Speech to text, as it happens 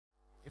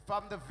If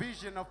I'm the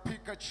vision of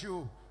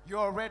Pikachu, you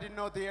already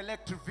know the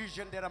electric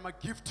vision that I'ma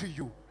give to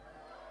you.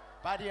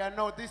 Buddy, I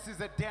know this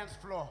is a dance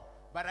floor,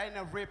 but I ain't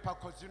a rapper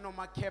cause you know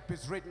my cap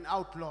is written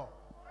outlaw.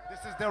 This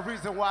is the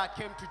reason why I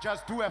came to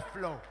just do a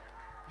flow.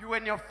 You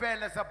and your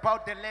fellas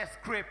about the last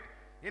script.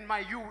 In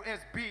my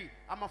USB,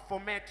 I'ma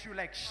format you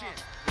like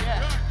shit. Yeah,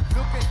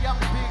 look at young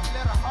big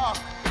little hawk.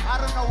 I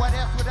don't know what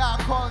else would I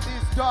call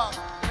this dog.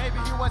 Maybe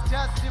he was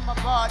just in my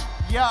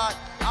backyard.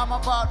 I'm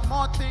about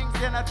more things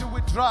than I do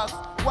with drugs.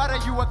 What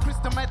are you, a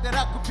crystal meth that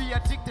I could be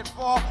addicted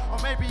for? Or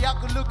maybe I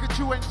could look at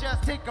you and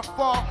just take a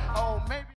fall. Oh, maybe